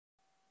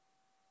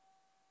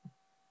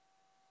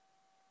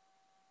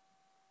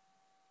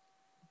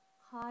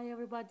Hi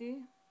everybody,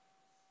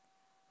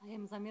 I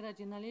am Zamira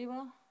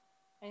Jeenaaliyewa.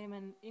 I am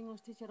an English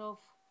teacher of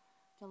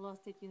Jalal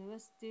State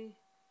University,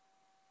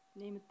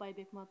 named by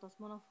Bekmat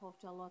Osmanov of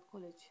Jalal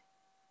College.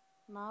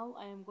 Now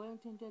I am going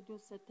to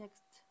introduce the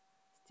text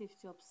Steve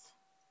Jobs.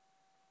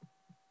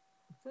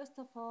 First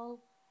of all,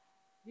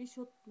 we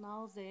should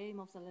know the aim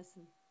of the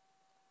lesson.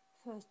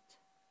 First,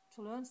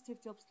 to learn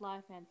Steve Jobs'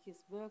 life and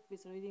his work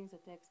with reading the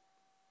text.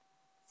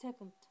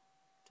 Second,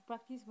 to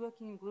practice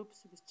working in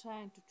groups with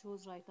trying to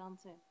choose right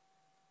answer.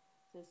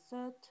 The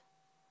third,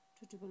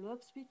 to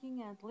develop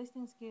speaking and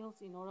listening skills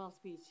in oral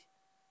speech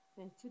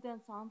when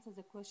students answer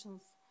the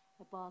questions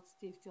about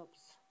Steve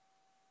Jobs.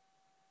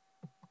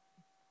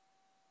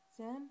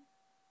 Then,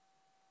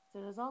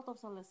 the result of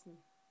the lesson.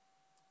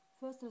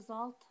 First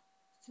result,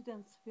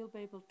 students will be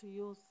able to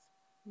use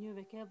new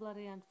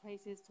vocabulary and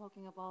phrases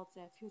talking about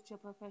their future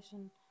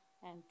profession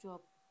and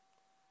job.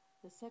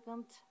 The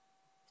second,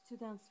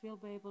 students will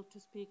be able to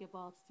speak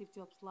about Steve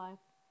Jobs' life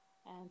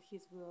and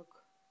his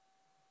work.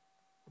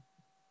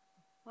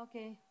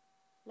 Okay,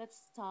 let's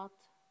start.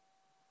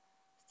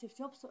 Steve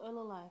Jobs'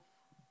 early life.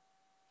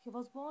 He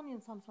was born in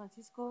San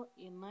Francisco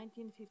in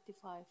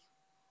 1955.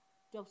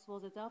 Jobs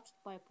was adopted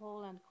by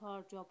Paul and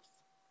Clara Jobs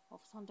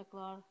of Santa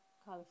Clara,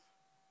 Calif.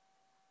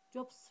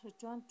 Jobs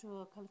returned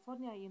to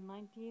California in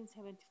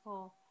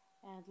 1974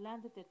 and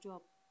landed a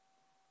job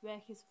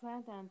where his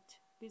friend and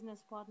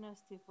business partner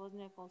Steve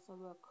Wozniak also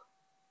worked.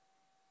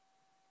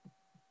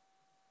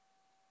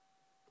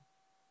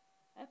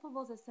 Apple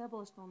was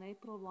established on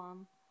April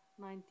 1,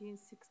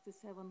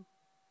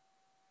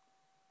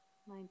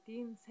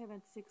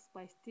 1976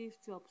 by Steve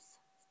Jobs,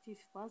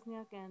 Steve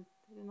Wozniak and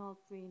Ronald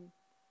Wayne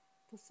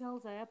to sell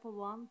the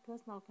Apple I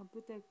personal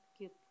computer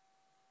kit.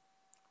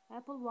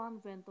 Apple I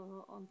went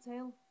on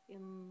sale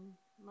in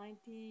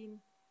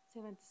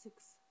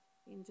 1976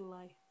 in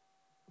July.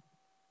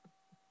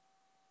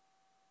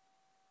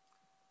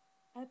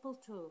 Apple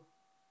II.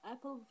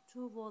 Apple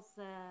II was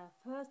the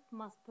first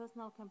mass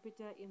personal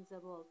computer in the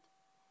world.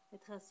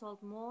 It has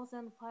sold more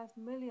than 5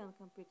 million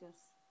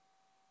computers.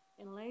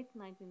 In late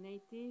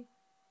 1980,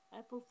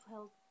 Apple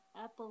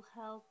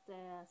held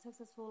a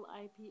successful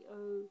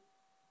IPO,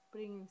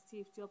 bringing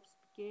Steve Jobs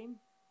became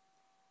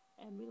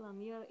a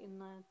millionaire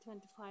in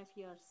 25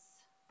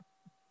 years.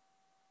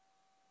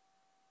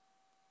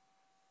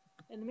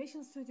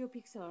 Animation Studio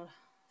Pixar.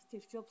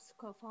 Steve Jobs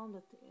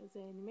co-founded the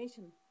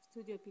animation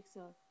studio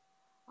Pixar.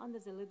 Under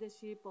the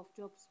leadership of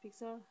Jobs,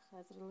 Pixar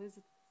has released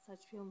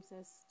such films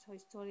as Toy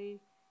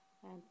Story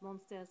and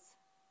Monsters.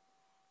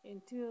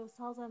 In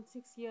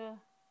 2006 year,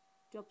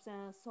 Jobs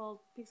sold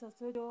Pixar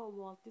Studio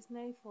Walt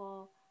Disney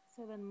for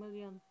 $7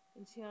 million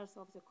in shares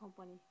of the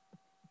company.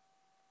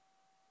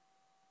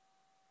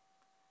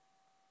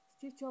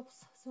 Steve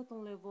Jobs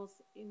certainly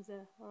was in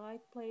the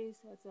right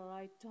place at the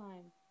right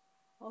time,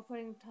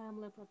 offering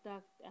timely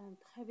product and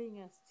having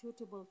a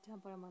suitable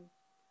temperament.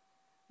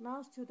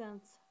 Now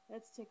students,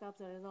 let's check up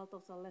the result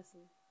of the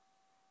lesson.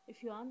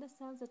 If you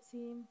understand the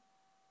theme,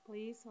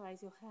 please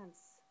raise your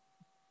hands.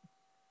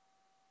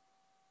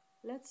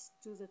 Let's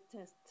do the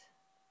test.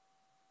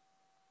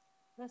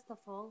 First of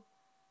all,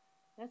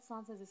 let's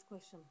answer this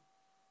question.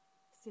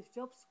 Steve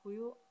Jobs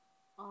grew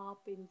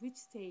up in which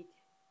state?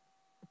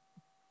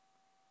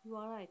 You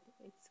are right,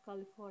 it's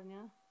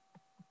California.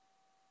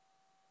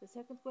 The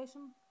second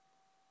question,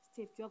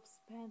 Steve Jobs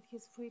spent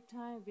his free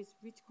time with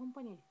which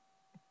company?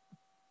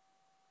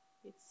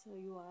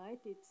 You are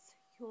right, it's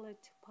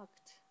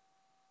Hewlett-Packard.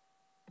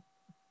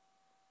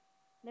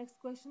 Next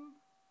question,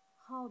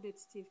 how did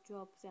Steve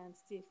Jobs and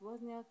Steve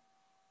Wozniak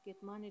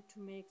get money to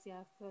make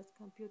their first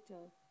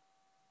computer?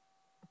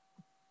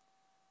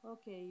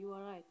 Okay, you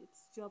are right,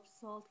 it's Jobs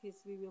sold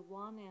his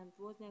VV1 and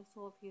Wozniak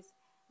sold his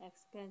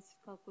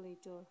expensive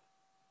calculator.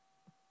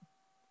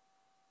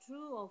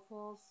 True or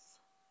false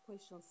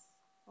questions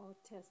or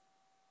test.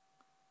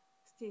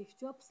 Steve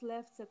Jobs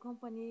left the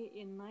company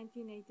in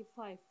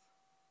 1985.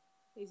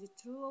 Is it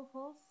true or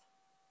false?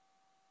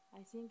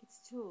 I think it's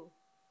true.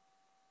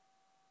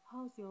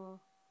 How's your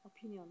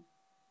opinion?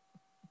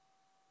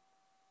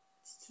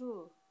 It's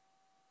true.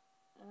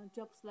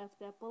 Jobs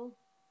left Apple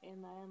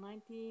in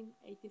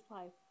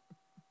 1985.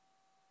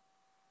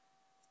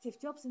 Steve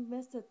Jobs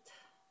invested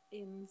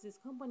in this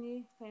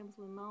company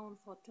famously known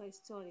for Toy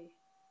Story.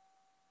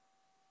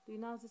 Do you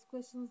know this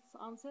question's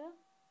answer?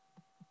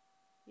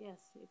 Yes,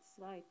 it's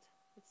right.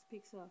 It's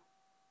Pixar.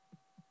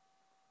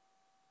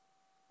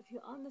 If you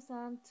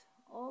understand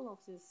all of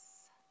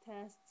this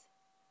test,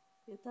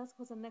 your task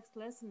for the next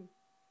lesson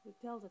will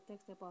tell the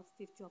text about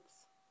Steve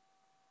Jobs.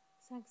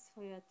 Thanks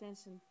for your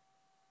attention.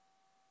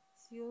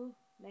 See you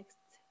next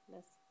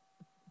lesson.